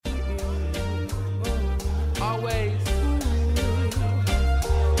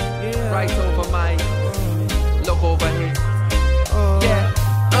right over my look over here. Yeah.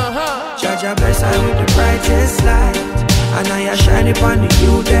 Judge, bless I with the brightest light, and I shine upon the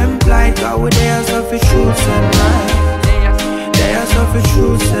youth them blind. God with their of the truth and right. They are of the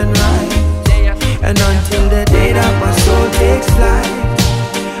truth and right. And until the day that my soul takes flight,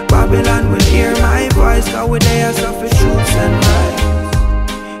 Babylon will hear my voice. God with their of the truth and right.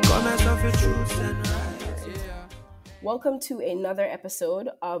 Come as of the truth and right. Welcome to another episode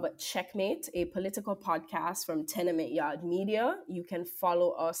of Checkmate, a political podcast from Tenement Yard Media. You can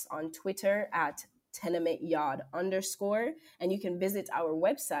follow us on Twitter at tenementyard_, and you can visit our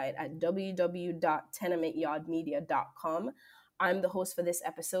website at www.tenementyardmedia.com. I'm the host for this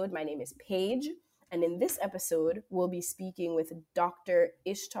episode. My name is Paige, and in this episode, we'll be speaking with Dr.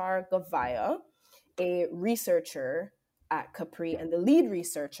 Ishtar Gavaya, a researcher at Capri and the lead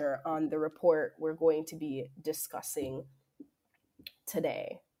researcher on the report we're going to be discussing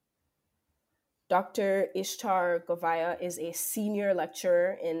today. Dr. Ishtar Gavaya is a senior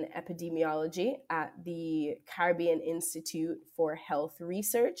lecturer in epidemiology at the Caribbean Institute for Health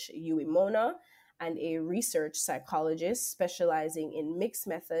Research, UWIMONA, and a research psychologist specializing in mixed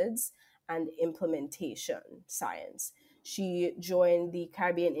methods and implementation science. She joined the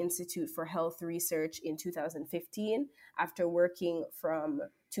Caribbean Institute for Health Research in 2015 after working from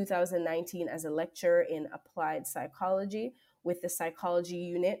 2019 as a lecturer in applied psychology with the psychology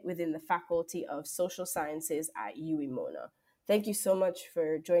unit within the Faculty of Social Sciences at UWIMONA. Thank you so much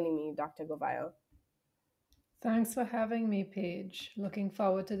for joining me, Dr. Gavaya. Thanks for having me, Paige. Looking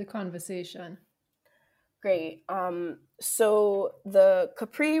forward to the conversation. Great. So the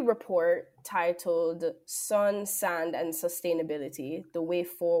Capri report titled Sun, Sand, and Sustainability, The Way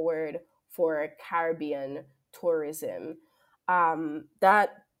Forward for Caribbean Tourism,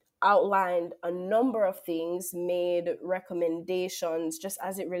 that outlined a number of things, made recommendations just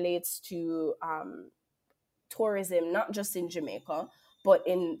as it relates to tourism, not just in Jamaica, but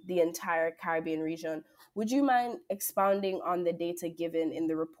in the entire Caribbean region. Would you mind expounding on the data given in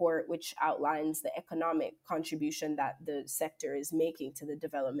the report, which outlines the economic contribution that the sector is making to the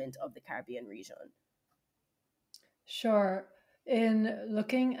development of the Caribbean region? Sure. In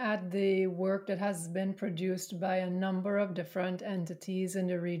looking at the work that has been produced by a number of different entities in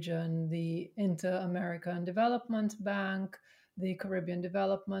the region, the Inter-American Development Bank, the Caribbean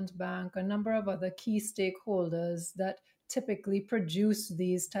Development Bank, a number of other key stakeholders that typically produce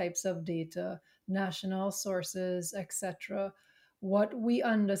these types of data, national sources, etc. What we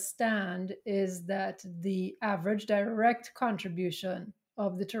understand is that the average direct contribution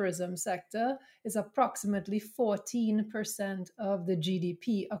of the tourism sector is approximately 14% of the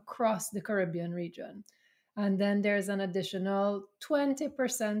GDP across the Caribbean region. And then there's an additional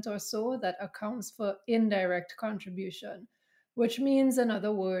 20% or so that accounts for indirect contribution, which means, in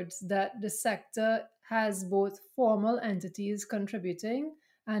other words, that the sector has both formal entities contributing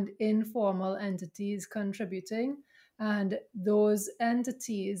and informal entities contributing. And those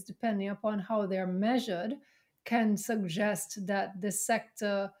entities, depending upon how they're measured, can suggest that the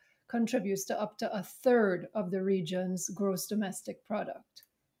sector contributes to up to a third of the region's gross domestic product.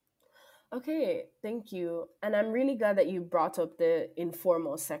 Okay, thank you. And I'm really glad that you brought up the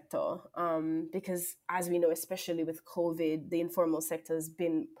informal sector, because as we know, especially with COVID, the informal sector has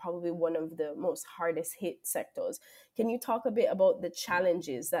been probably one of the most hardest hit sectors. Can you talk a bit about the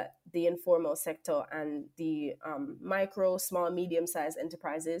challenges that the informal sector and the micro, small, medium-sized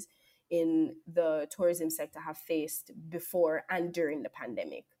enterprises in the tourism sector have faced before and during the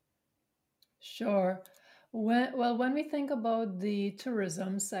pandemic? Sure. When we think about the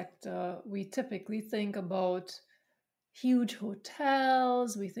tourism sector, we typically think about huge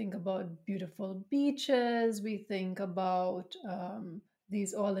hotels, we think about beautiful beaches, we think about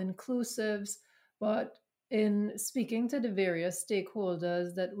these all-inclusives. But in speaking to the various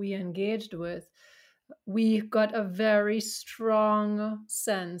stakeholders that we engaged with, we got a very strong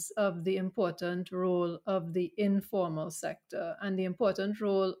sense of the important role of the informal sector and the important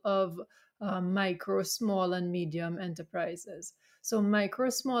role of micro, small, and medium enterprises. So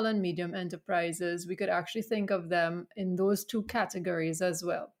micro, small, and medium enterprises, we could actually think of them in those two categories as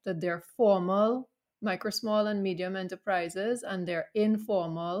well, that they're formal micro, small, and medium enterprises and they're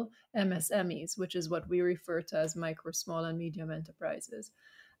informal MSMEs, which is what we refer to as micro, small, and medium enterprises.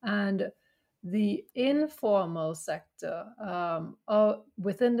 And the informal sector,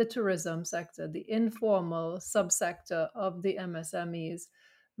 within the tourism sector, the informal subsector of the MSMEs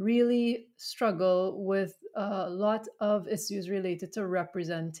really struggle with a lot of issues related to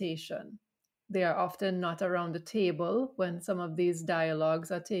representation. They are often not around the table when some of these dialogues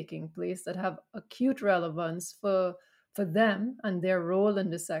are taking place that have acute relevance for for them and their role in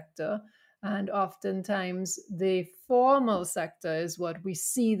the sector. And oftentimes the formal sector is what we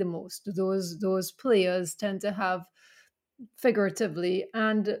see the most. Those players tend to have, figuratively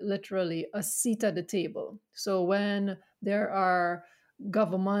and literally, a seat at the table. So when there are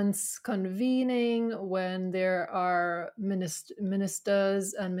governments convening, when there are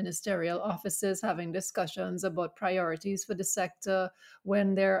ministers and ministerial offices having discussions about priorities for the sector,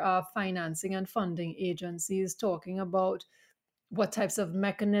 when there are financing and funding agencies talking about what types of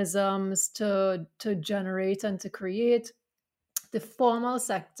mechanisms to generate and to create, the formal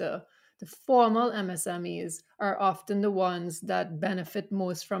sector, the formal MSMEs are often the ones that benefit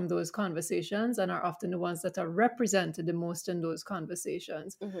most from those conversations and are often the ones that are represented the most in those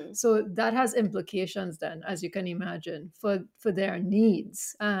conversations. Mm-hmm. So that has implications then, as you can imagine, for their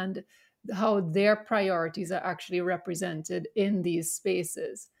needs and how their priorities are actually represented in these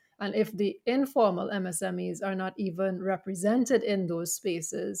spaces. And if the informal MSMEs are not even represented in those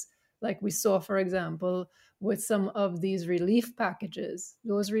spaces, like we saw, for example, with some of these relief packages,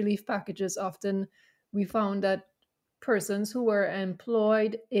 those relief packages often, we found that persons who were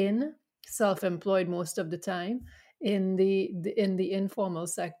employed in, self-employed most of the time, in the informal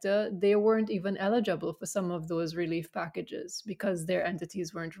sector, they weren't even eligible for some of those relief packages because their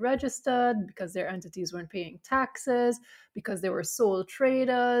entities weren't registered, because their entities weren't paying taxes, because they were sole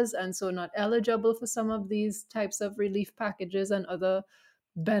traders, and so not eligible for some of these types of relief packages and other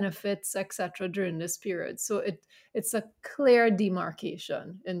benefits, etc., during this period. So it's a clear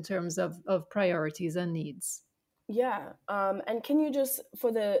demarcation in terms of priorities and needs. Yeah. And can you just,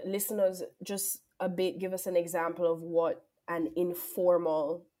 for the listeners, just a bit give us an example of what an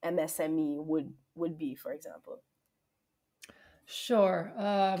informal MSME would be, for example? Sure.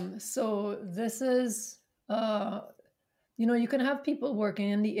 So this is, you can have people working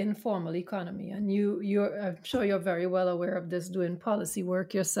in the informal economy, and I'm sure you're very well aware of this, doing policy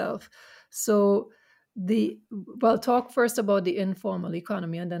work yourself. So I'll talk first about the informal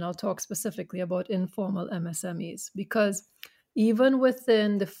economy, and then I'll talk specifically about informal MSMEs, because even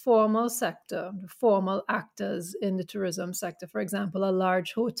within the formal sector, the formal actors in the tourism sector, for example, a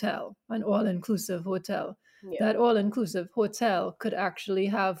large hotel, an all-inclusive hotel, that all-inclusive hotel could actually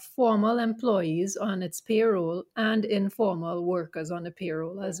have formal employees on its payroll and informal workers on the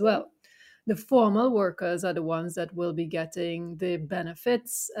payroll as well. The formal workers are the ones that will be getting the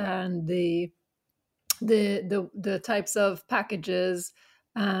benefits and the types of packages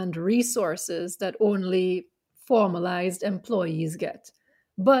and resources that only formalized employees get.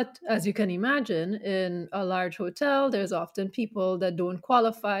 But as you can imagine, in a large hotel, there's often people that don't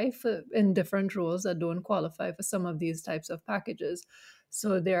qualify for, in different roles, that don't qualify for some of these types of packages.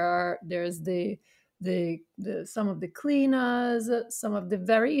 So there's some of the cleaners, some of the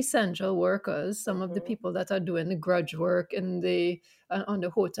very essential workers, some of the people that are doing the grudge work on the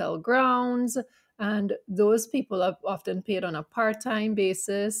hotel grounds. And those people are often paid on a part-time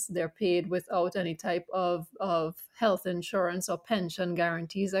basis. They're paid without any type of health insurance or pension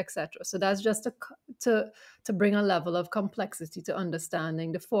guarantees, etc. So that's just to bring a level of complexity to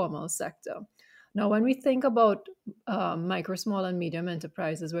understanding the formal sector. Now, when we think about micro, small, and medium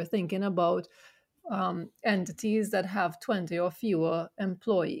enterprises, we're thinking about entities that have 20 or fewer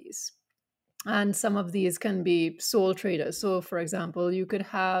employees. And some of these can be sole traders. So, for example, you could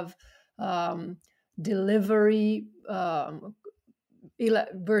have delivery,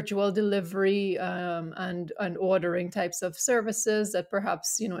 virtual delivery, and ordering types of services that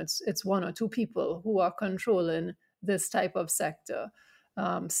perhaps it's one or two people who are controlling this type of sector,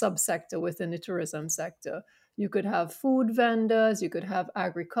 subsector within the tourism sector. You could have food vendors, you could have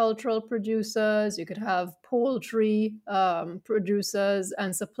agricultural producers, you could have poultry producers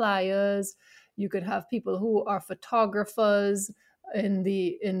and suppliers. You could have people who are photographers in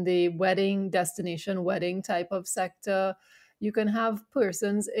the wedding destination, wedding type of sector. You can have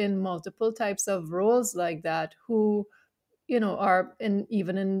persons in multiple types of roles like that who, are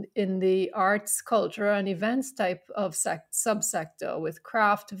even in the arts, culture, and events type of subsector, with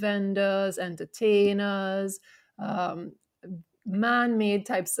craft vendors, entertainers, man-made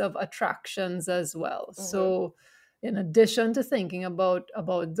types of attractions as well. Mm-hmm. So in addition to thinking about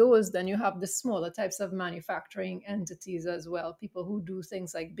those, then you have the smaller types of manufacturing entities as well. People who do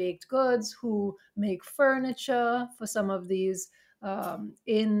things like baked goods, who make furniture for some of these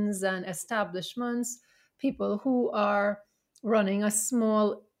inns and establishments. People who are running a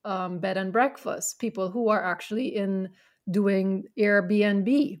small bed and breakfast. People who are actually doing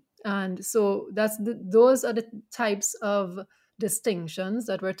Airbnb. And so those are the types of distinctions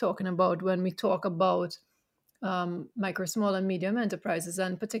that we're talking about when we talk about micro, small, and medium enterprises,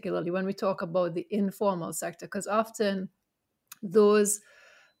 and particularly when we talk about the informal sector, because often those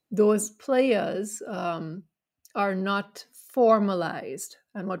players are not formalized.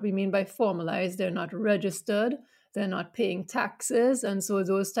 And what we mean by formalized, they're not registered, they're not paying taxes. And so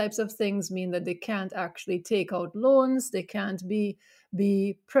those types of things mean that they can't actually take out loans, they can't be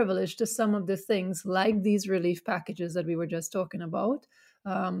privileged to some of the things like these relief packages that we were just talking about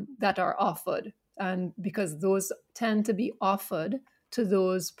that are offered. And because those tend to be offered to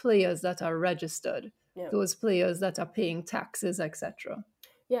those players that are registered, those players that are paying taxes, etc.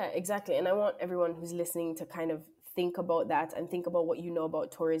 Yeah, exactly. And I want everyone who's listening to kind of think about that and think about what you know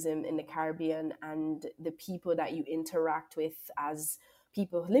about tourism in the Caribbean and the people that you interact with as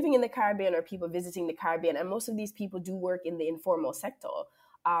people living in the Caribbean or people visiting the Caribbean. And most of these people do work in the informal sector.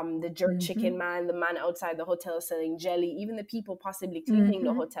 The jerk chicken man, the man outside the hotel selling jelly, even the people possibly cleaning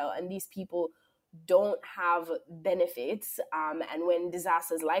the hotel. And these people don't have benefits. And when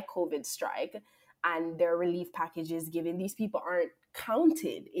disasters like COVID strike and their relief packages given, these people aren't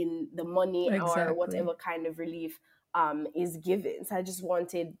counted in the money or whatever kind of relief is given. So I just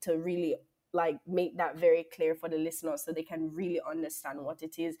wanted to really make that very clear for the listeners so they can really understand what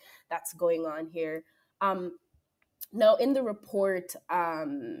it is that's going on here. Now, in the report,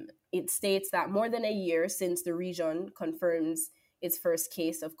 it states that more than a year since the region confirms its first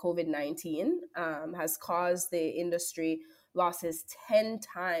case of COVID-19 has caused the industry losses 10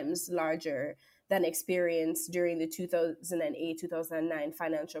 times larger than experienced during the 2008-2009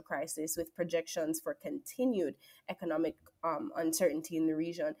 financial crisis, with projections for continued economic uncertainty in the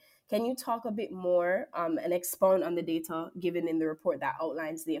region. Can you talk a bit more and expound on the data given in the report that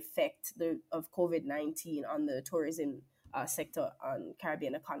outlines the effect of COVID-19 on the tourism sector on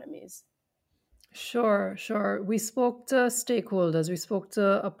Caribbean economies? Sure. We spoke to stakeholders. We spoke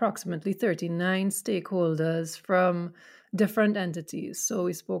to approximately 39 stakeholders from different entities. So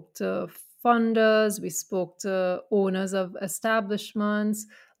we spoke to funders, we spoke to owners of establishments,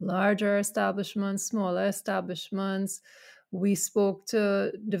 larger establishments, smaller establishments. We spoke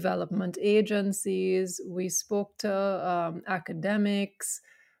to development agencies. We spoke to academics,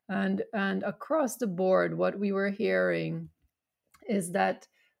 and across the board, what we were hearing is that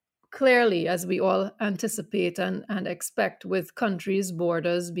clearly, as we all anticipate and expect, with countries'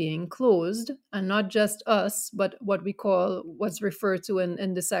 borders being closed, and not just us, but what we call, what's referred to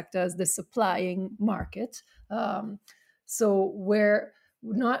in the sector as the supplying market. So where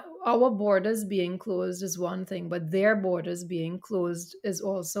not our borders being closed is one thing, but their borders being closed is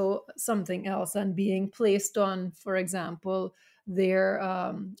also something else, and being placed on, for example, their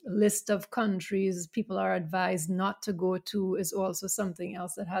list of countries people are advised not to go to is also something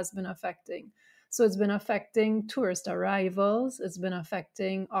else that has been affecting. So it's been affecting tourist arrivals, it's been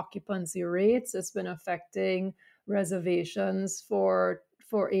affecting occupancy rates, it's been affecting reservations for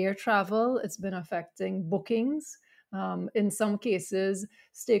air travel, it's been affecting bookings. In some cases,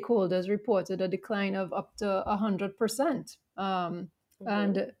 stakeholders reported a decline of up to 100%.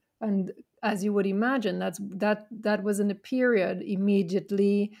 And as you would imagine, that was in a period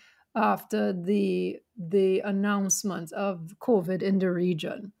immediately after the announcement of COVID in the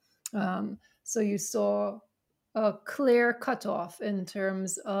region. So you saw a clear cutoff in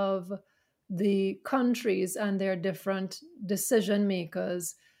terms of the countries and their different decision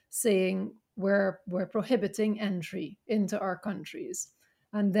makers saying we're prohibiting entry into our countries.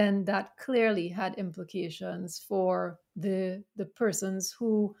 And then that clearly had implications for the persons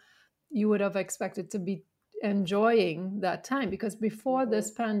who you would have expected to be enjoying that time. Because before this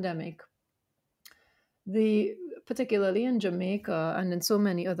pandemic, particularly in Jamaica and in so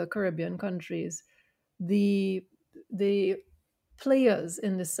many other Caribbean countries, the players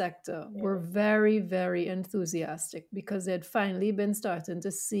in the sector were very, very enthusiastic because they had finally been starting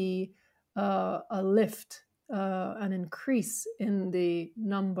to see a lift, an increase in the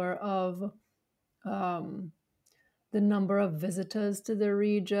number of visitors to the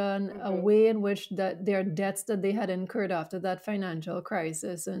region, a way in which that their debts that they had incurred after that financial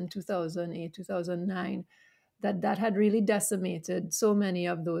crisis in 2008, 2009, that had really decimated so many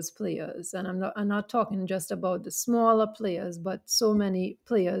of those players. And I'm not talking just about the smaller players, but so many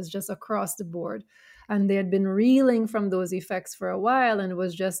players just across the board. And they had been reeling from those effects for a while, and it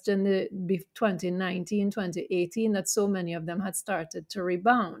was just in the 2019, 2018 that so many of them had started to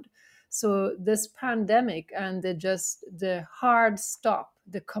rebound. So this pandemic and the hard stop,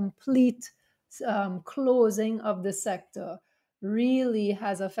 the complete closing of the sector really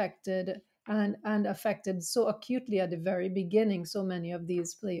has affected and affected so acutely at the very beginning so many of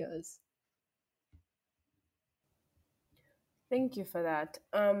these players. Thank you for that.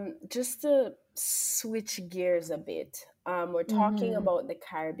 Just to switch gears a bit, we're talking Mm-hmm. about the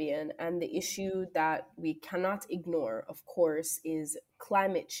Caribbean, and the issue that we cannot ignore, of course, is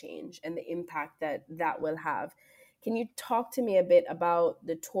climate change and the impact that that will have. Can you talk to me a bit about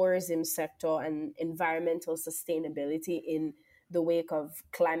the tourism sector and environmental sustainability in the wake of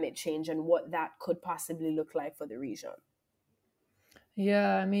climate change and what that could possibly look like for the region?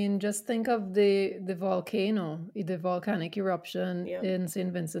 Yeah, I mean, just think of the volcano, the volcanic eruption Yeah. in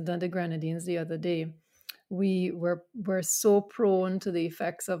St. Vincent and the Grenadines the other day. We're so prone to the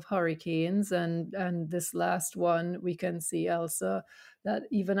effects of hurricanes, and this last one we can see Elsa, that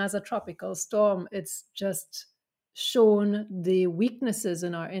even as a tropical storm, it's just shown the weaknesses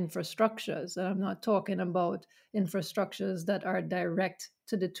in our infrastructures. And I'm not talking about infrastructures that are direct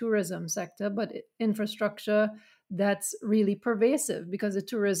to the tourism sector, but infrastructure that's really pervasive, because the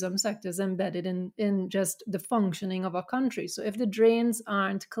tourism sector is embedded in just the functioning of a country. So if the drains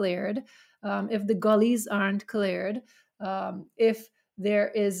aren't cleared, if the gullies aren't cleared, if there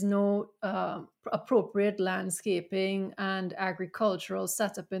is no appropriate landscaping and agricultural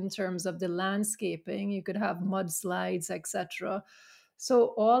setup in terms of the landscaping, you could have mudslides, etc.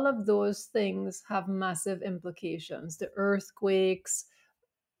 So all of those things have massive implications. The earthquakes,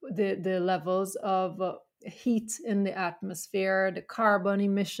 the levels of heat in the atmosphere, the carbon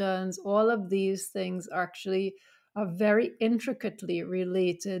emissions, all of these things actually are very intricately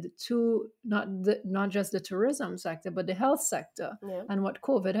related to not just the tourism sector, but the health sector. Yeah. And what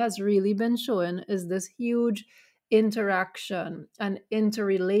COVID has really been showing is this huge interaction and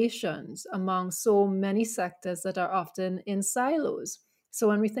interrelations among so many sectors that are often in silos. So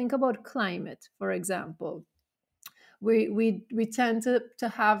when we think about climate, for example, we tend to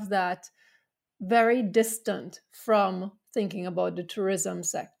have that very distant from thinking about the tourism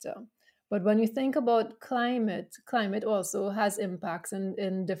sector. But when you think about climate also has impacts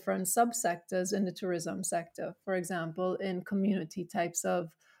in different subsectors in the tourism sector. For example, in community types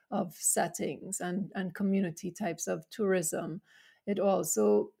of settings and community types of tourism. It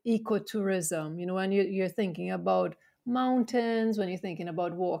also ecotourism. You know, when you're thinking about mountains, when you're thinking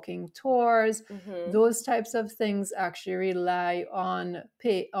about walking tours, Mm-hmm. those types of things actually rely on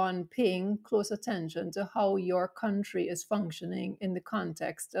paying close attention to how your country is functioning in the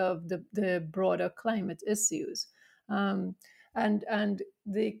context of the broader climate issues. Um, and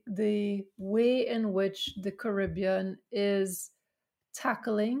the way in which the Caribbean is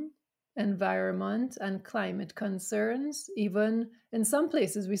tackling environment and climate concerns, even in some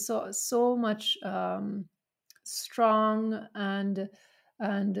places we saw so much strong and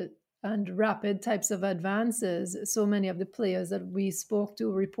and rapid types of advances. So many of the players that we spoke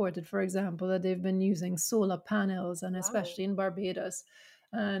to reported, for example, that they've been using solar panels, and Wow. especially in Barbados.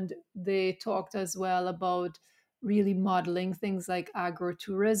 And they talked as well about really modeling things like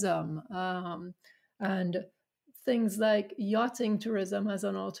agrotourism, and things like yachting tourism as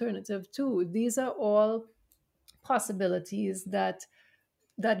an alternative too. These are all possibilities that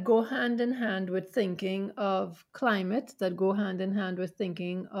go hand in hand with thinking of climate, that go hand in hand with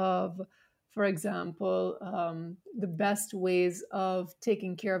thinking of, for example, the best ways of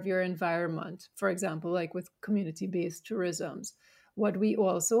taking care of your environment, for example, like with community based tourisms. What we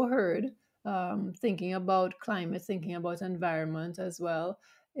also heard, thinking about climate, thinking about environment as well,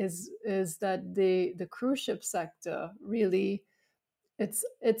 is that the cruise ship sector really, it's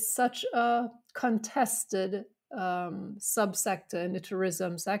such a contested subsector in the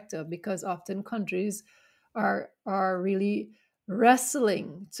tourism sector, because often countries are really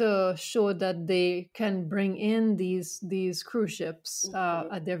wrestling to show that they can bring in these cruise ships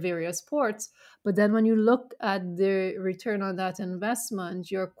Mm-hmm. at their various ports. But then when you look at the return on that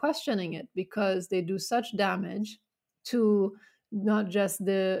investment, you're questioning it, because they do such damage to not just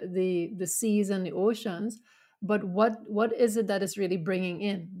the seas and the oceans, but what is it that is really bringing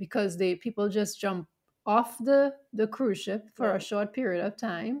in? Because the people just jump off the cruise ship for Yeah. a short period of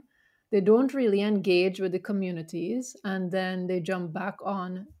time, they don't really engage with the communities, and then they jump back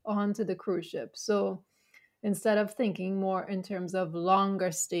onto the cruise ship. So instead of thinking more in terms of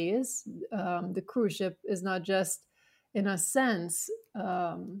longer stays, the cruise ship is not just, in a sense,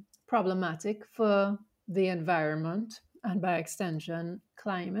 problematic for the environment and by extension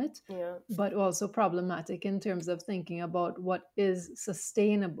climate, Yeah. but also problematic in terms of thinking about what is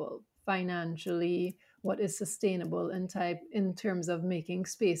sustainable financially, what is sustainable in terms of making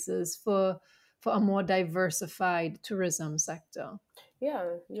spaces for a more diversified tourism sector.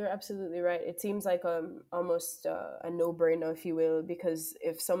 Yeah, you're absolutely right. It seems like almost a no-brainer, if you will, because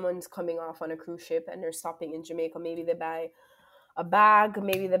if someone's coming off on a cruise ship and they're stopping in Jamaica, maybe they buy a bag,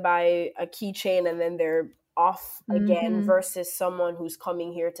 maybe they buy a keychain, and then they're off again Mm-hmm. versus someone who's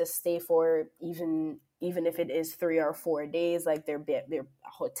coming here to stay for even if it is 3 or 4 days, like their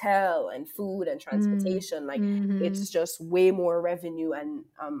hotel and food and transportation, like Mm-hmm. it's just way more revenue and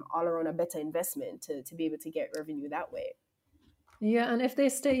all around a better investment to be able to get revenue that way. Yeah, and if they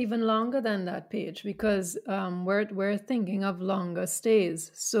stay even longer than that page, because we're thinking of longer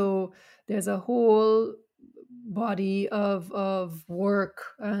stays, so there's a whole body of work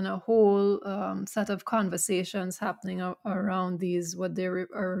and a whole set of conversations happening around these what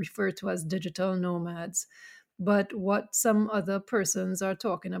are referred to as digital nomads. But what some other persons are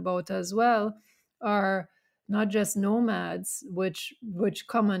talking about as well are not just nomads which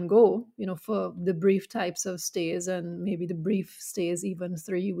come and go, for the brief types of stays, and maybe the brief stays even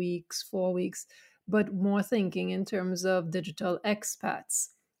 3 weeks, 4 weeks, but more thinking in terms of digital expats.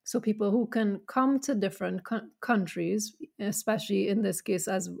 So people who can come to different countries, especially in this case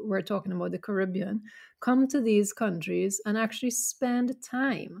as we're talking about the Caribbean, come to these countries and actually spend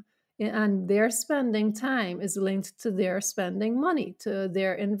time, and their spending time is linked to their spending money, to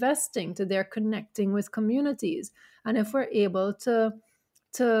their investing, to their connecting with communities. And if we're able to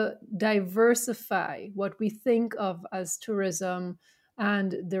diversify what we think of as tourism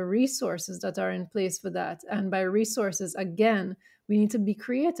and the resources that are in place for that, and by resources, again, we need to be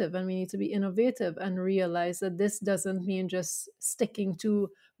creative and we need to be innovative and realize that this doesn't mean just sticking to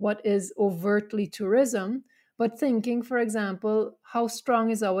what is overtly tourism, but thinking, for example, how strong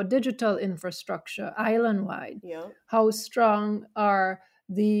is our digital infrastructure island wide? Yeah. How strong are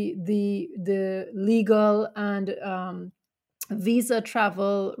the legal and visa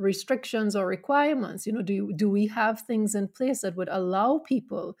travel restrictions or requirements? Do we have things in place that would allow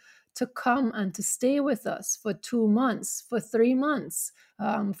people to come and to stay with us for 2 months, for 3 months,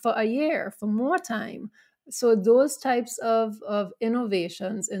 for a year, for more time? So those types of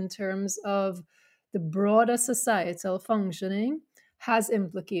innovations in terms of the broader societal functioning has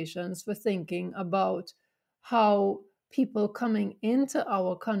implications for thinking about how people coming into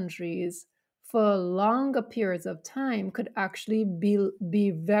our countries for longer periods of time could actually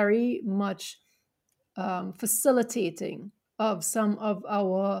be very much facilitating of some of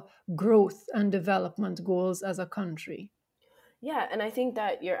our growth and development goals as a country. Yeah, and I think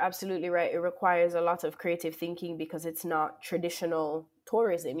that you're absolutely right. It requires a lot of creative thinking because it's not traditional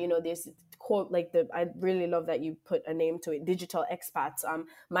tourism. There's quote like I really love that you put a name to it, digital expats.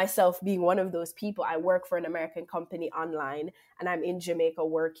 Myself being one of those people, I work for an American company online and I'm in Jamaica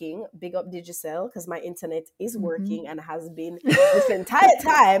working. Big up Digicel because my internet is working and has been this entire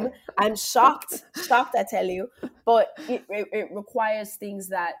time. I'm shocked, I tell you. But it requires things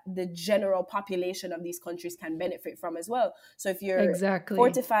that the general population of these countries can benefit from as well. So if you're Exactly.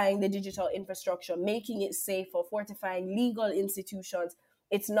 fortifying the digital infrastructure, making it safer, fortifying legal institutions,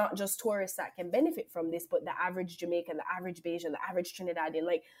 it's not just tourists that can benefit from this, but the average Jamaican, the average Bayesian, the average Trinidadian,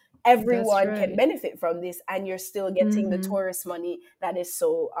 like everyone can benefit from this, and you're still getting the tourist money that is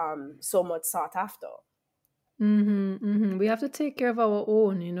so much sought after. We have to take care of our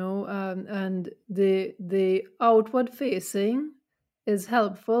own, and the outward facing is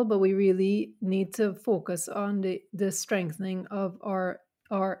helpful, but we really need to focus on the strengthening of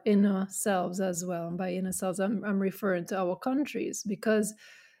our inner selves as well. And by inner selves, I'm referring to our countries, because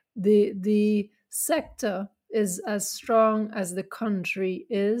the sector is as strong as the country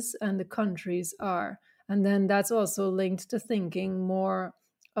is and the countries are. And then that's also linked to thinking more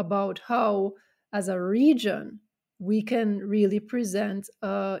about how, as a region, we can really present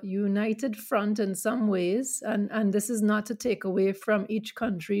a united front in some ways. And this is not to take away from each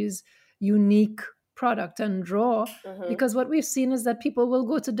country's unique product and draw, because what we've seen is that people will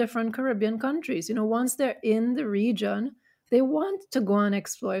go to different Caribbean countries. Once they're in the region, they want to go and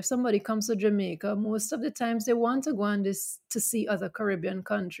explore. If somebody comes to Jamaica, most of the times they want to go and to see other Caribbean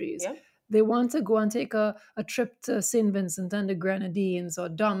countries. Yeah. They want to go and take a trip to St. Vincent and the Grenadines, or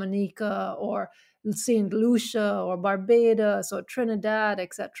Dominica, or St. Lucia, or Barbados, or Trinidad,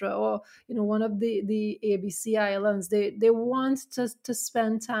 etc., or one of the ABC islands. They want to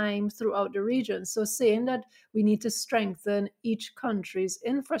spend time throughout the region. So saying that we need to strengthen each country's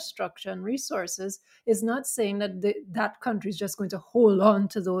infrastructure and resources is not saying that that country is just going to hold on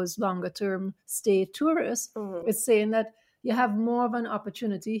to those longer term stay tourists. It's saying that you have more of an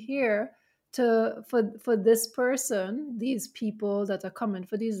opportunity here for this person, these people that are coming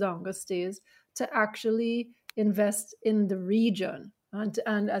for these longer stays, to actually invest in the region,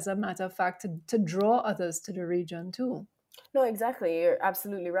 and as a matter of fact, to draw others to the region too. No, exactly. You're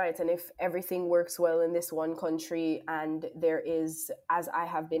absolutely right. And if everything works well in this one country, and there is, as I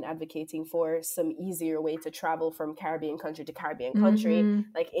have been advocating for, some easier way to travel from Caribbean country to Caribbean country, Mm-hmm.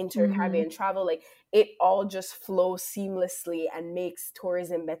 like inter Mm-hmm. Caribbean travel, like it all just flows seamlessly and makes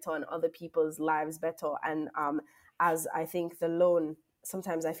tourism better and other people's lives better. And as I think the lone,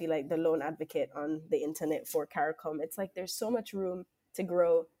 sometimes I feel like the lone advocate on the internet for CARICOM, it's like there's so much room to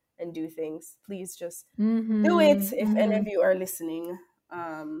grow and do things. Please just do it Mm-hmm. if any Mm-hmm. of you are listening.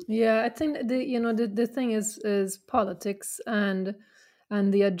 Um, Yeah, I think the thing is politics and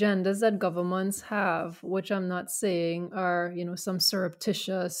the agendas that governments have, which I'm not saying are some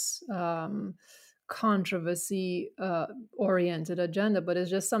surreptitious controversy oriented agenda, but it's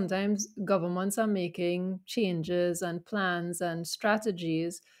just sometimes governments are making changes and plans and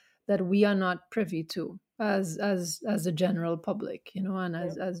strategies that we are not privy to as the general public, and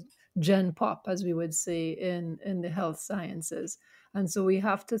yeah, as gen pop, as we would say in the health sciences. And so we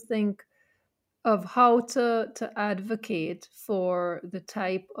have to think of how to advocate for the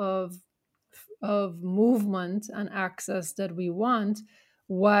type of movement and access that we want,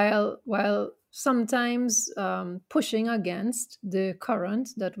 while sometimes pushing against the current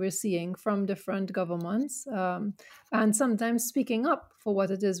that we're seeing from different governments, and sometimes speaking up for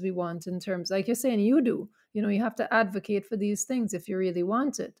what it is we want, in terms, like you're saying, you have to advocate for these things if you really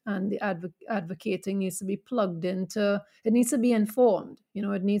want it, and the advocating needs to be plugged into, it needs to be informed,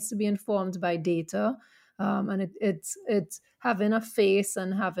 it needs to be informed by data, and it's having a face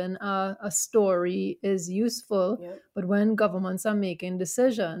and having a story is useful. yeah, But when governments are making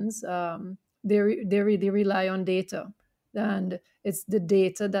decisions, they really rely on data, and it's the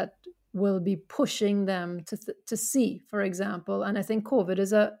data that will be pushing them to see, for example. And I think COVID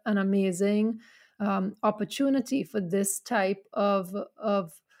is an amazing opportunity for this type of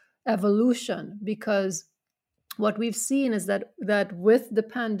evolution, because what we've seen is that with the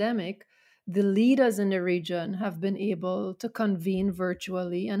pandemic, the leaders in the region have been able to convene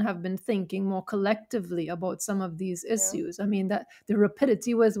virtually and have been thinking more collectively about some of these yeah, issues. I mean, that the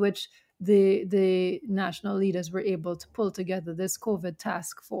rapidity with which the national leaders were able to pull together this COVID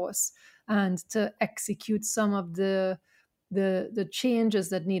task force and to execute some of the changes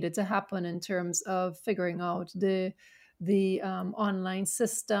that needed to happen in terms of figuring out the online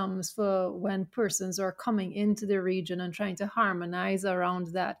systems for when persons are coming into the region and trying to harmonize around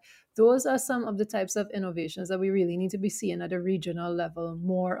that. Those are some of the types of innovations that we really need to be seeing at a regional level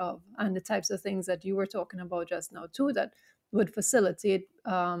more of, and the types of things that you were talking about just now too, that would facilitate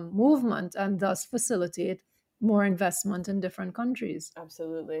movement and thus facilitate more investment in different countries.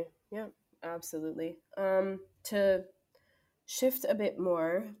 absolutely. Yeah, absolutely. To shift a bit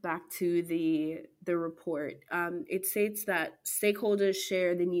more back to the report, it states that stakeholders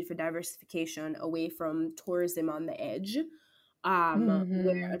share the need for diversification away from tourism on the edge,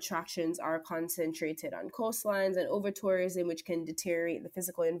 where Hmm. attractions are concentrated on coastlines, and over tourism, which can deteriorate the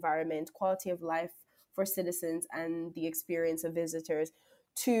physical environment, quality of life for citizens, and the experience of visitors,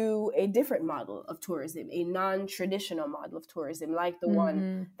 to a different model of tourism, a non traditional model of tourism, like the one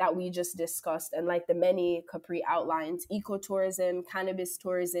Hmm. that we just discussed, and like the many Capri outlines: ecotourism, cannabis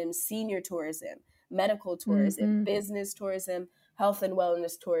tourism, senior tourism, medical tourism, Hmm. business tourism, health and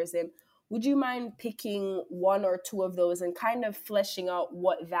wellness tourism. Would you mind picking one or two of those and kind of fleshing out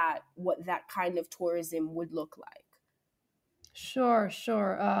what that kind of tourism would look like? Sure,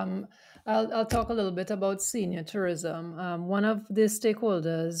 sure. I'll talk a little bit about senior tourism. One of the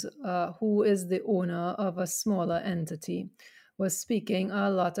stakeholders, who is the owner of a smaller entity, was speaking a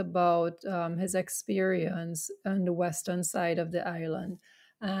lot about his experience on the western side of the island,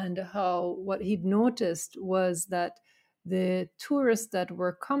 and how what he'd noticed was that the tourists that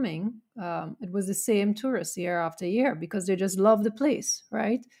were coming, it was the same tourists year after year, because they just love the place,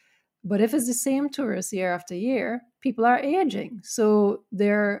 right? But if it's the same tourists year after year, people are aging, so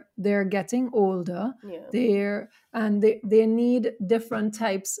they're getting older. Yeah, They need different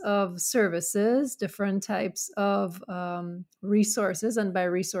types of services, different types of resources, and by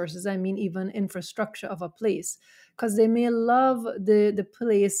resources I mean even infrastructure of a place, because they may love the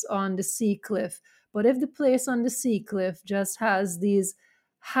place on the sea cliff, but if the place on the sea cliff just has these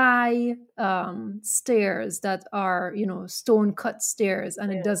high stairs that are stone cut stairs,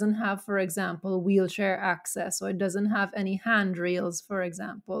 and it yeah, doesn't have, for example, wheelchair access, or it doesn't have any handrails, for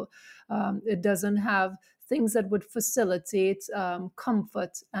example, it doesn't have things that would facilitate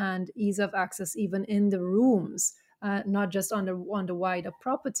comfort and ease of access even in the rooms, not just on the wider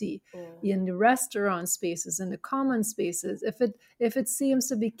property, yeah, in the restaurant spaces, in the common spaces. If it seems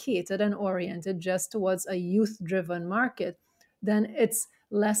to be catered and oriented just towards a youth driven market, then it's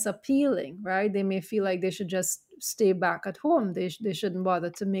less appealing, right? They may feel like they should just stay back at home. They shouldn't bother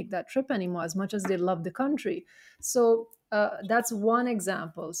to make that trip anymore, as much as they love the country. So that's one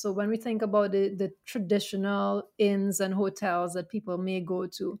example. So when we think about the traditional inns and hotels that people may go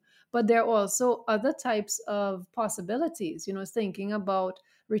to, but there are also other types of possibilities, thinking about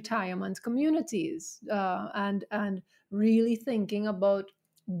retirement communities, and really thinking about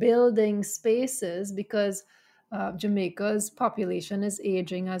building spaces, because Jamaica's population is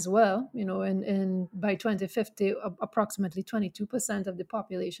aging as well. And by 2050, approximately 22% of the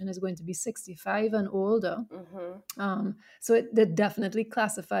population is going to be 65 and older. So it definitely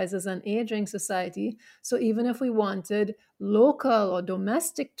classifies as an aging society. So even if we wanted local or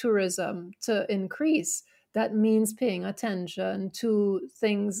domestic tourism to increase, that means paying attention to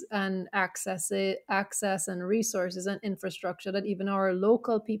things and access and resources and infrastructure that even our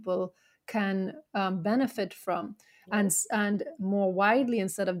local people can benefit from. And more widely,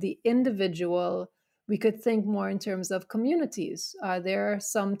 instead of the individual, we could think more in terms of communities. Are there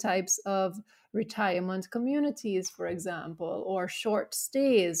some types of retirement communities, for example, or short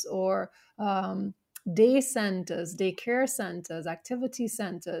stays, or day centers, daycare centers, activity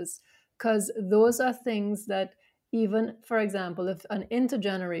centers? Because those are things that, even, for example, if an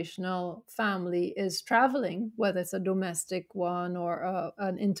intergenerational family is traveling, whether it's a domestic one or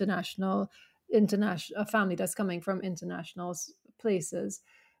an international a family that's coming from international places,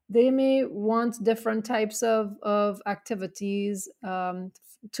 they may want different types of activities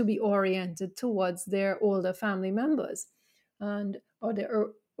to be oriented towards their older family members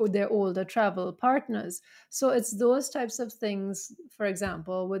or their older travel partners. So it's those types of things, for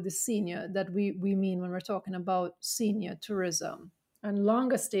example, with the senior, that we mean when we're talking about senior tourism, and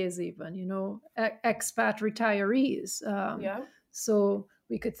longer stays even, expat retirees. So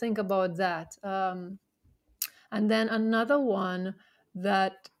we could think about that. And then another one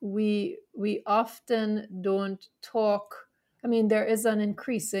that we often don't talk. I mean, there is an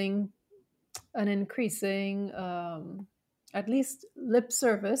increasing at least lip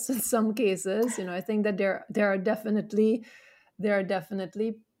service in some cases. I think that there are definitely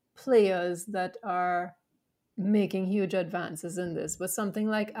players that are making huge advances in this, but something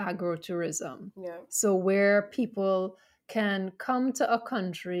like agrotourism. So where people can come to a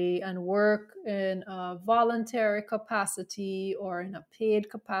country and work in a voluntary capacity or in a paid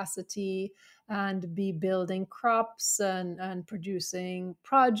capacity, and be building crops and producing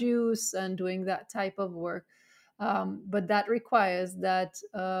produce and doing that type of work. But that requires that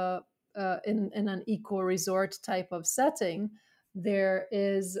in an eco-resort type of setting, there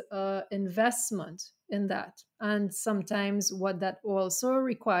is investment in that. And sometimes what that also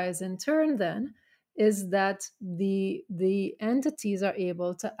requires in turn then is that the entities are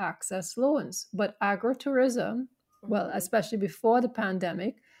able to access loans. But agrotourism, well, especially before the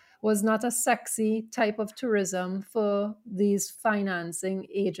pandemic, was not a sexy type of tourism for these financing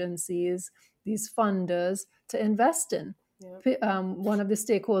agencies, these funders, to invest in. One of the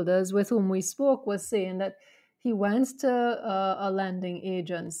stakeholders with whom we spoke was saying that he went to a lending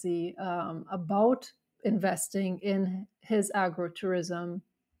agency about investing in his agrotourism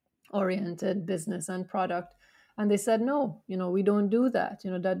oriented business and product, and they said, no, we don't do that.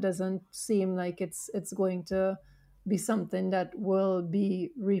 That doesn't seem like it's going to be something that will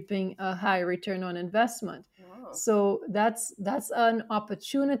be reaping a high return on investment. Wow. So that's an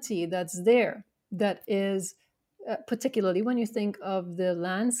opportunity that's there, that is particularly when you think of the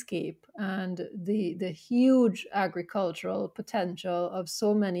landscape and the huge agricultural potential of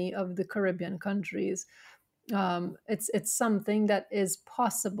so many of the Caribbean countries. It's something that is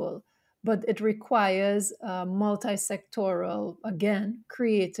possible, but it requires multi-sectoral, again,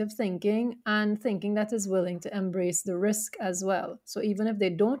 creative thinking, and thinking that is willing to embrace the risk as well. So even if they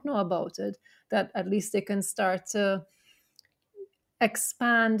don't know about it, that at least they can start to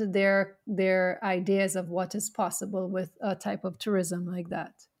expand their ideas of what is possible with a type of tourism like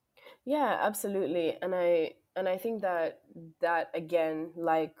that. Yeah, absolutely. And I think that again,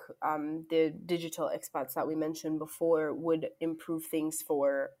 like the digital expats that we mentioned before, would improve things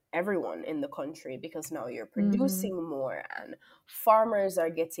for everyone in the country, because now you're producing more, and farmers are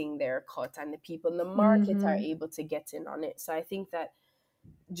getting their cut, and the people in the market are able to get in on it. So I think that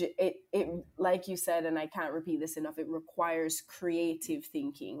it like you said, and I can't repeat this enough, it requires creative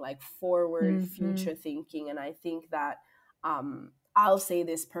thinking, like forward future thinking. And I think that I'll say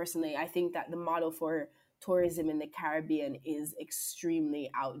this personally, I think that the model for tourism in the Caribbean is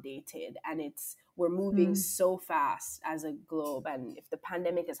extremely outdated, and we're moving so fast as a globe, and if the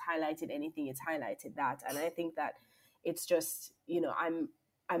pandemic has highlighted anything, it's highlighted that. And I think that it's just,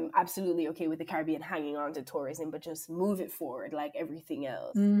 I'm absolutely okay with the Caribbean hanging on to tourism, but just move it forward like everything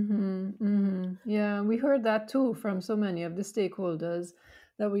else. Yeah, we heard that too from so many of the stakeholders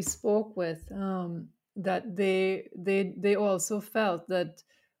that we spoke with. That they also felt that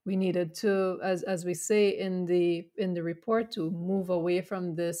we needed to, as we say in the report, to move away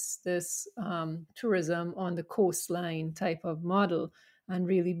from this tourism on the coastline type of model and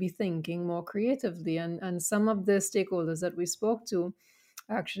really be thinking more creatively. And some of the stakeholders that we spoke to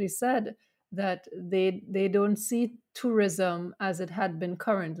actually said that they don't see tourism as it had been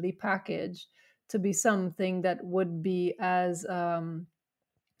currently packaged to be something that would be as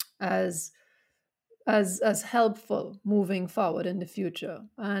as helpful moving forward in the future.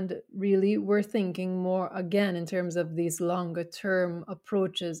 And really, we're thinking more again in terms of these longer term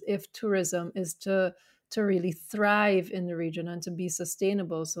approaches if tourism is to really thrive in the region and to be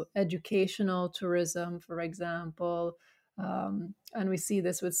sustainable. So educational tourism, for example, and we see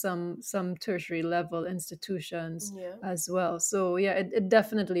this with some tertiary level institutions Yeah. as well. So yeah, it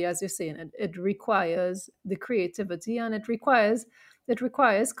definitely, as you're saying, it requires the creativity, and it requires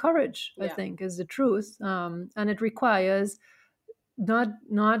courage, I Yeah. think, is the truth. And it requires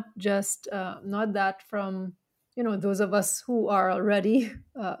not just not that from those of us who are already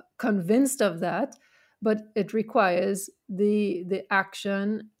convinced of that, but it requires the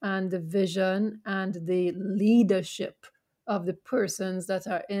action and the vision and the leadership of the persons that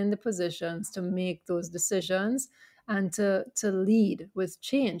are in the positions to make those decisions and to lead with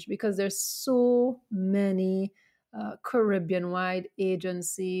change, because there's so many Caribbean wide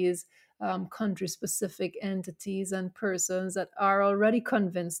agencies, country specific entities, and persons that are already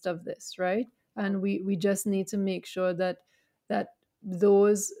convinced of this, right? And we just need to make sure that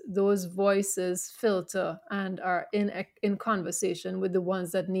those voices filter and are in conversation with the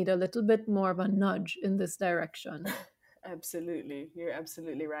ones that need a little bit more of a nudge in this direction. Absolutely. You're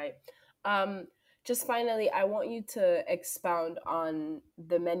absolutely right. Um, just finally, I want you to expound on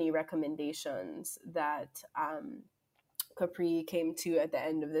the many recommendations that Capri came to at the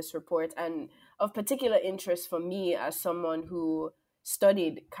end of this report, and of particular interest for me as someone who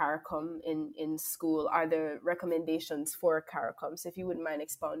studied CARICOM in school are the recommendations for CARICOM. So if you wouldn't mind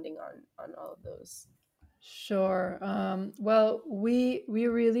expounding on all of those. Sure. Well, we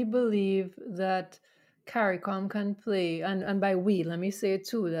really believe that CARICOM can play, and by we, let me say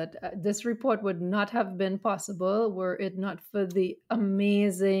too, that this report would not have been possible were it not for the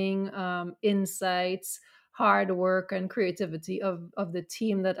amazing insights, hard work, and creativity of the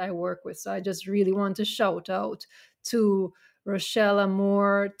team that I work with. So I just really want to shout out to Rochelle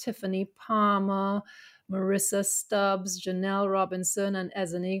Amour, Tiffany Palmer, Marissa Stubbs, Janelle Robinson, and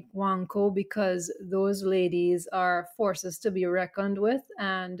Ezani Wanko, because those ladies are forces to be reckoned with,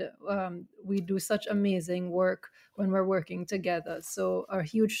 and we do such amazing work when we're working together. So a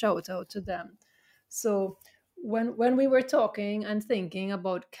huge shout out to them. So when we were talking and thinking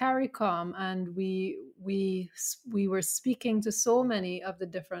about CARICOM, and we were speaking to so many of the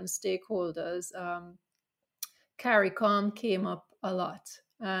different stakeholders, CARICOM came up a lot.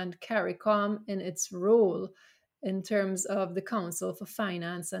 And CARICOM, in its role in terms of the Council for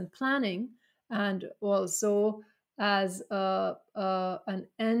Finance and Planning, and also as an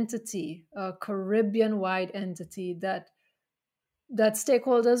entity, a Caribbean-wide entity that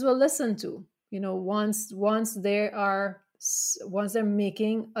stakeholders will listen to. Once they're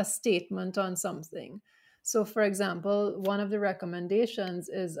making a statement on something. So, for example, one of the recommendations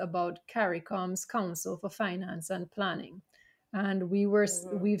is about CARICOM's Council for Finance and Planning. And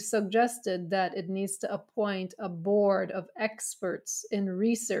we've suggested that it needs to appoint a board of experts in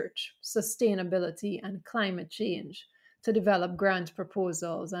research, sustainability, and climate change to develop grant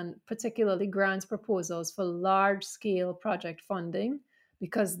proposals, and particularly grant proposals for large-scale project funding,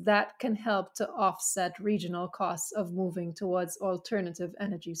 because that can help to offset regional costs of moving towards alternative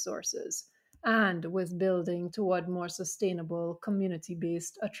energy sources and with building toward more sustainable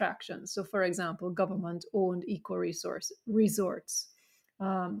community-based attractions. So, for example, government-owned resorts.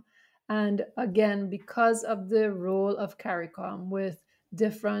 And again, because of the role of CARICOM with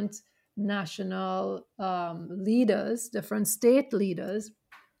different national leaders, different state leaders,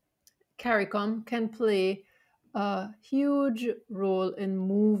 CARICOM can play a huge role in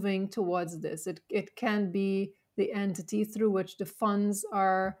moving towards this. It can be the entity through which the funds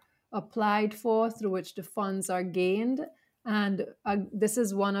are applied for, through which the funds are gained. And this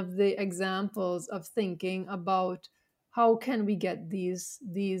is one of the examples of thinking about how can we get these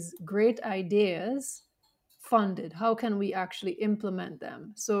great ideas funded? How can we actually implement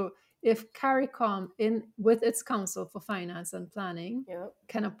them? So if CARICOM, with its Council for Finance and Planning,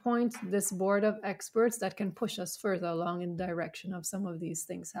 can appoint this board of experts that can push us further along in the direction of some of these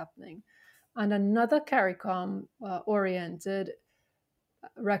things happening. And another CARICOM oriented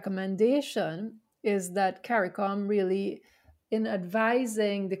recommendation is that CARICOM really, in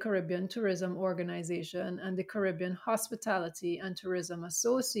advising the Caribbean Tourism Organization and the Caribbean Hospitality and Tourism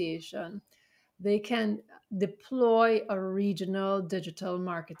Association, they can deploy a regional digital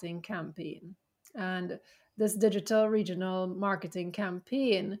marketing campaign. And this digital regional marketing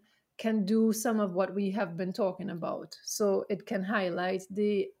campaign can do some of what we have been talking about. So it can highlight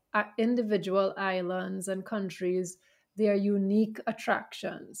the individual islands and countries, their unique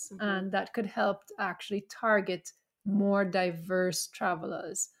attractions, and that could help to actually target more diverse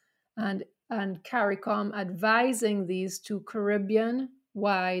travelers. And CARICOM advising these to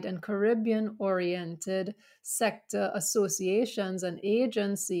Caribbean-wide and Caribbean-oriented sector associations and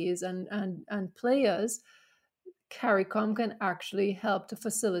agencies and players, CARICOM can actually help to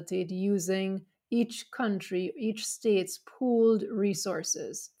facilitate using each country, each state's pooled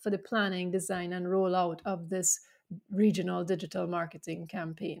resources for the planning, design, and rollout of this regional digital marketing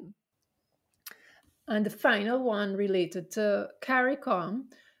campaign. And the final one related to CARICOM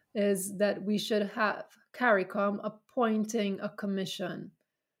is that we should have CARICOM appointing a commission,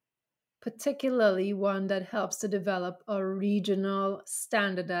 particularly one that helps to develop a regional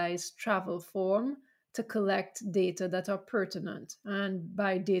standardized travel form to collect data that are pertinent. And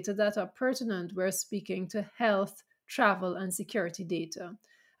by data that are pertinent, we're speaking to health, travel, and security data.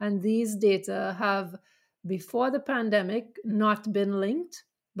 And these data have, before the pandemic, not been linked.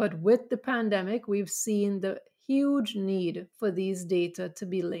 But with the pandemic, we've seen the huge need for these data to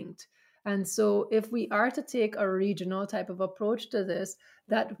be linked. And so if we are to take a regional type of approach to this,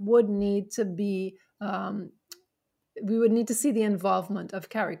 that would need to be, we would need to see the involvement of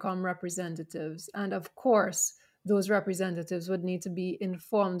CARICOM representatives. And of course, those representatives would need to be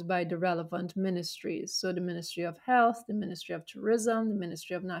informed by the relevant ministries. So the Ministry of Health, the Ministry of Tourism, the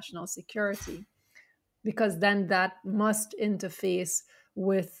Ministry of National Security, because then that must interface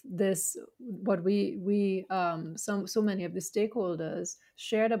with this, what so many of the stakeholders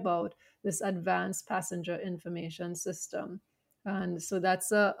shared about this advanced passenger information system. And so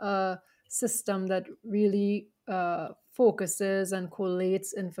that's a system that really focuses and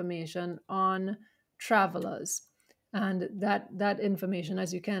collates information on travelers. And that information,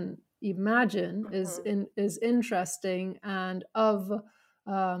 as you can imagine, is interesting and of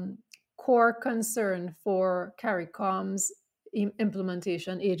core concern for CARICOM's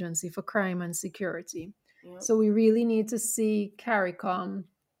implementation agency for crime and security. Yep. So we really need to see CARICOM's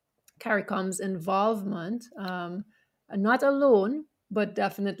involvement, not alone, but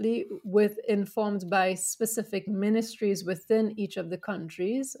definitely informed by specific ministries within each of the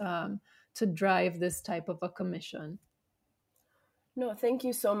countries to drive this type of a commission. No, thank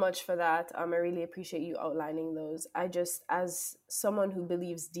you so much for that. I really appreciate you outlining those. As someone who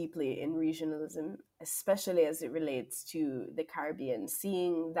believes deeply in regionalism, especially as it relates to the Caribbean,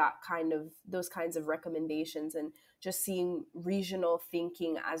 seeing those kinds of recommendations and just seeing regional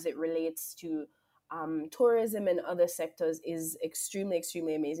thinking as it relates to tourism and other sectors is extremely,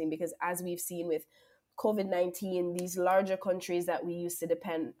 extremely amazing, because as we've seen with COVID-19, these larger countries that we used to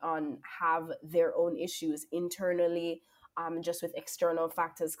depend on have their own issues internally, just with external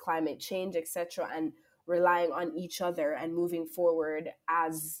factors, climate change, etc., and relying on each other and moving forward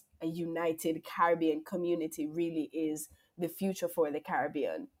as a united Caribbean community really is the future for the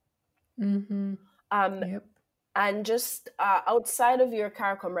Caribbean. Mm-hmm. Yep. And just outside of your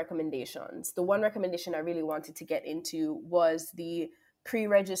CARICOM recommendations, the one recommendation I really wanted to get into was the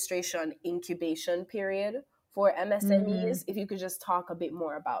pre-registration incubation period for MSMEs. Mm-hmm. If you could just talk a bit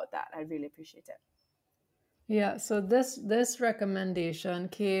more about that, I'd really appreciate it. Yeah, so this recommendation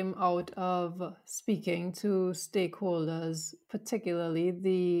came out of speaking to stakeholders, particularly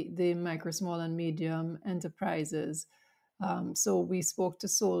the micro, small, and medium enterprises. So we spoke to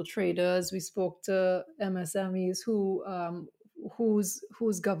sole traders, we spoke to MSMEs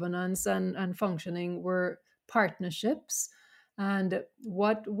whose governance and functioning were partnerships. And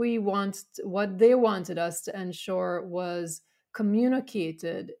what they wanted us to ensure was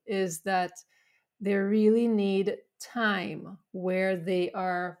communicated is that they really need time where they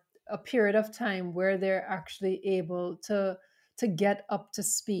are, a period of time where they're actually able to get up to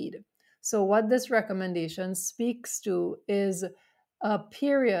speed. So what this recommendation speaks to is a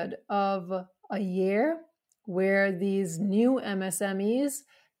period of a year where these new MSMEs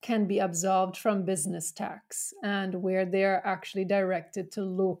can be absolved from business tax and where they're actually directed to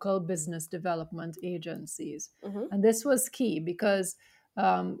local business development agencies. Mm-hmm. And this was key because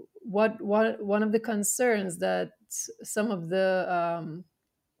What one of the concerns that some of the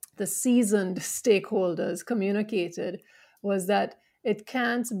seasoned stakeholders communicated was that it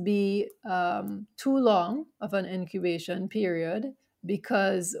can't be too long of an incubation period,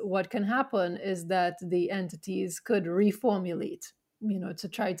 because what can happen is that the entities could reformulate, to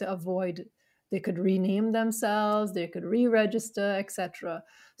try to avoid, they could rename themselves, they could re-register, etc.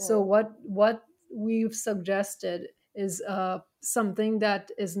 So what we've suggested is something that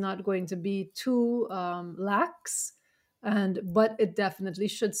is not going to be too lax, but it definitely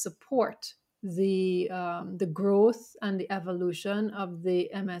should support the growth and the evolution of the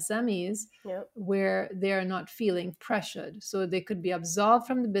MSMEs, where they are not feeling pressured. So they could be absolved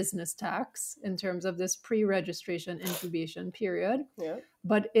from the business tax in terms of this pre-registration incubation period.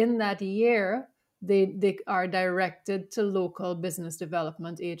 But in that year, they are directed to local business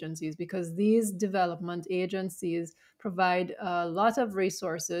development agencies, because these development agencies provide a lot of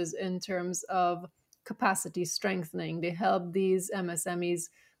resources in terms of capacity strengthening. They help these MSMEs,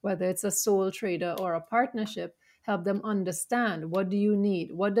 whether it's a sole trader or a partnership, help them understand, what do you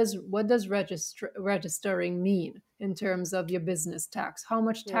need, what does registering mean in terms of your business tax, how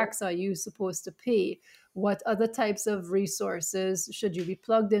much tax are you supposed to pay, what other types of resources should you be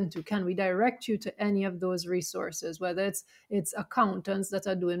plugged into, can we direct you to any of those resources, whether it's accountants that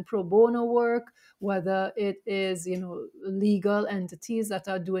are doing pro bono work, whether it is legal entities that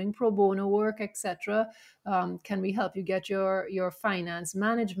are doing pro bono work, etc. Can we help you get your finance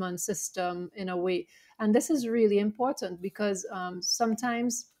management system in a way? And this is really important, because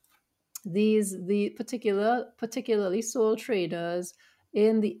sometimes the particularly sole traders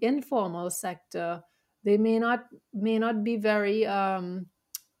in the informal sector, they may not be very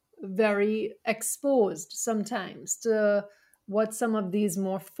exposed sometimes to what some of these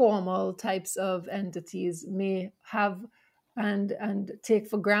more formal types of entities may have and take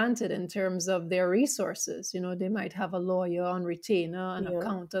for granted in terms of their resources. They might have a lawyer on retainer, an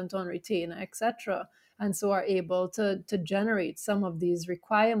accountant on retainer, etc., and so are able to generate some of these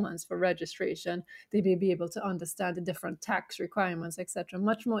requirements for registration. They may be able to understand the different tax requirements, etc.,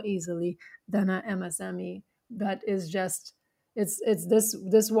 much more easily than an MSME that is just, it's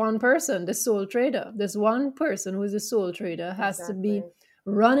this one person, the sole trader. This one person who is a sole trader has to be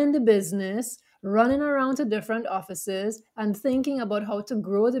running the business, running around to different offices and thinking about how to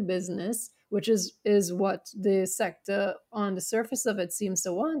grow the business, which is what the sector on the surface of it seems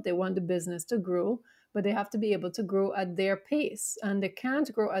to want. They want the business to grow, but they have to be able to grow at their pace, and they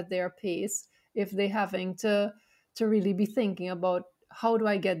can't grow at their pace if they're having to really be thinking about, how do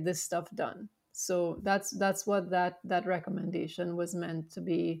I get this stuff done? So that's what that recommendation was meant to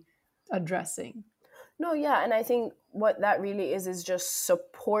be addressing. No, yeah, and I think what that really is just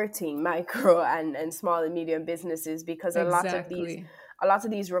supporting micro and small and medium businesses, because a lot of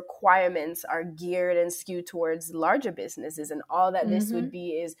these requirements are geared and skewed towards larger businesses, and all that this would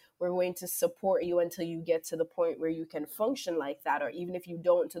be is, we're going to support you until you get to the point where you can function like that, or even if you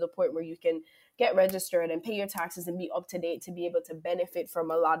don't, to the point where you can get registered and pay your taxes and be up to date to be able to benefit from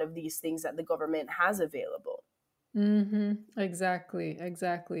a lot of these things that the government has available. Exactly.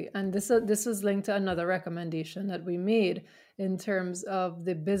 And this was linked to another recommendation that we made in terms of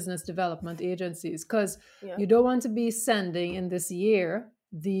the business development agencies, because you don't want to be sending in this year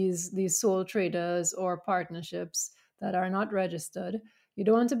these sole traders or partnerships that are not registered. You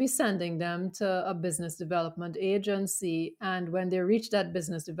don't want to be sending them to a business development agency, and when they reach that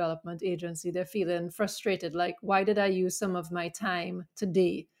business development agency, they're feeling frustrated, like, why did I use some of my time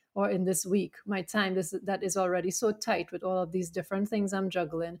today or in this week, my time that is already so tight with all of these different things I'm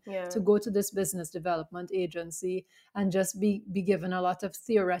juggling, to go to this business development agency and just be given a lot of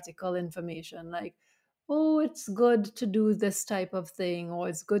theoretical information, like, oh, it's good to do this type of thing, or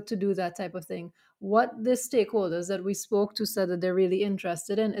it's good to do that type of thing. What the stakeholders that we spoke to said that they're really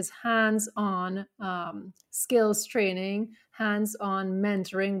interested in is hands-on skills training, hands-on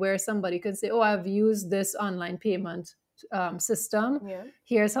mentoring, where somebody could say, oh, I've used this online payment system.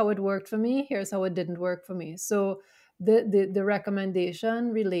 Here's how it worked for me. Here's how it didn't work for me. So the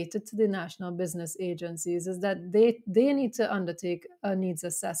recommendation related to the national business agencies is that they need to undertake a needs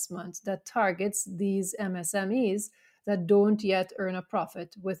assessment that targets these MSMEs that don't yet earn a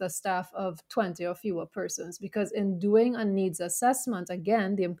profit with a staff of 20 or fewer persons. Because in doing a needs assessment,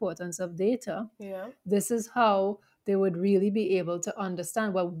 again, the importance of data, this is how they would really be able to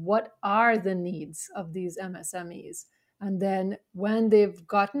understand, well, what are the needs of these MSMEs? And then when they've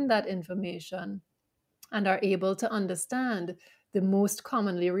gotten that information and are able to understand the most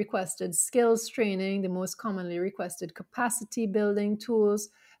commonly requested skills training, the most commonly requested capacity building tools,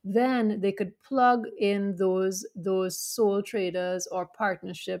 then they could plug in those sole traders or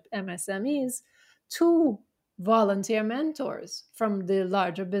partnership MSMEs to volunteer mentors from the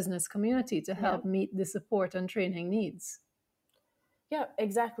larger business community to help meet the support and training needs. Yeah,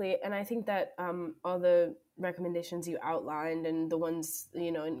 exactly. And I think that all the recommendations you outlined and the ones,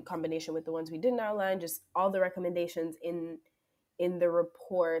 in combination with the ones we didn't outline, just all the recommendations in the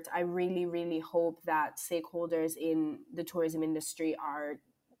report, I really, really hope that stakeholders in the tourism industry are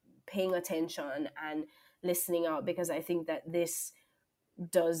paying attention and listening out, because I think that this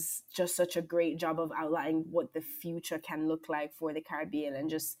does just such a great job of outlining what the future can look like for the Caribbean and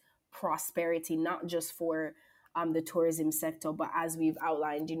just prosperity, not just for the tourism sector, but as we've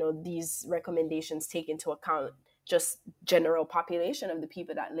outlined, these recommendations take into account just general population of the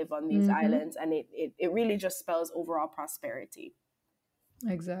people that live on these islands, and it really just spells overall prosperity.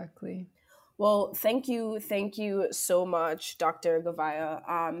 Exactly. Well, thank you so much, Dr.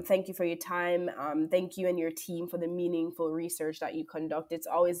 Govaya. Thank you for your time. Thank you and your team for the meaningful research that you conduct. It's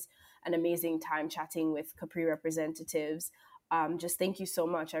always an amazing time chatting with Capri representatives. Just thank you so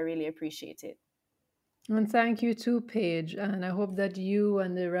much. I really appreciate it. And thank you too, Paige. And I hope that you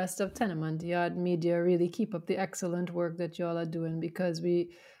and the rest of Tenement Yard Media really keep up the excellent work that y'all are doing, because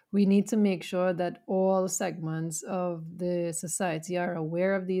we need to make sure that all segments of the society are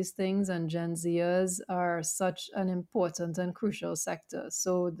aware of these things, and Gen Zers are such an important and crucial sector.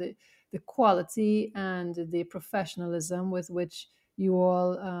 So the quality and the professionalism with which you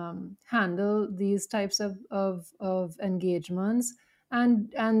all handle these types of engagements,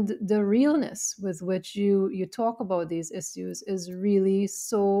 and the realness with which you talk about these issues is really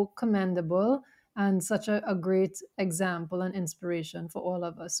so commendable and such a great example and inspiration for all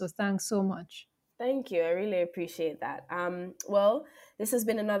of us. So thanks so much. Thank you. I really appreciate that. Well, this has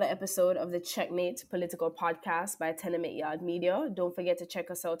been another episode of the Checkmate Political Podcast by Tenement Yard Media. Don't forget to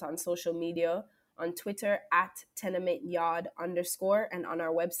check us out on social media, on Twitter @TenementYard_, and on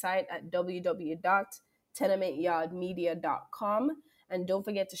our website at www.tenementyardmedia.com. And don't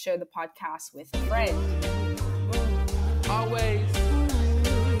forget to share the podcast with friends. Always.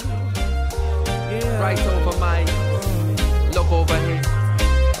 Yeah. Right over my, look over here.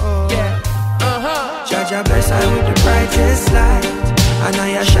 Yeah. Jaja bless I with the brightest light, and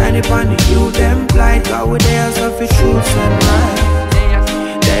I shine upon the you them blind. God with theirs of the truth and right.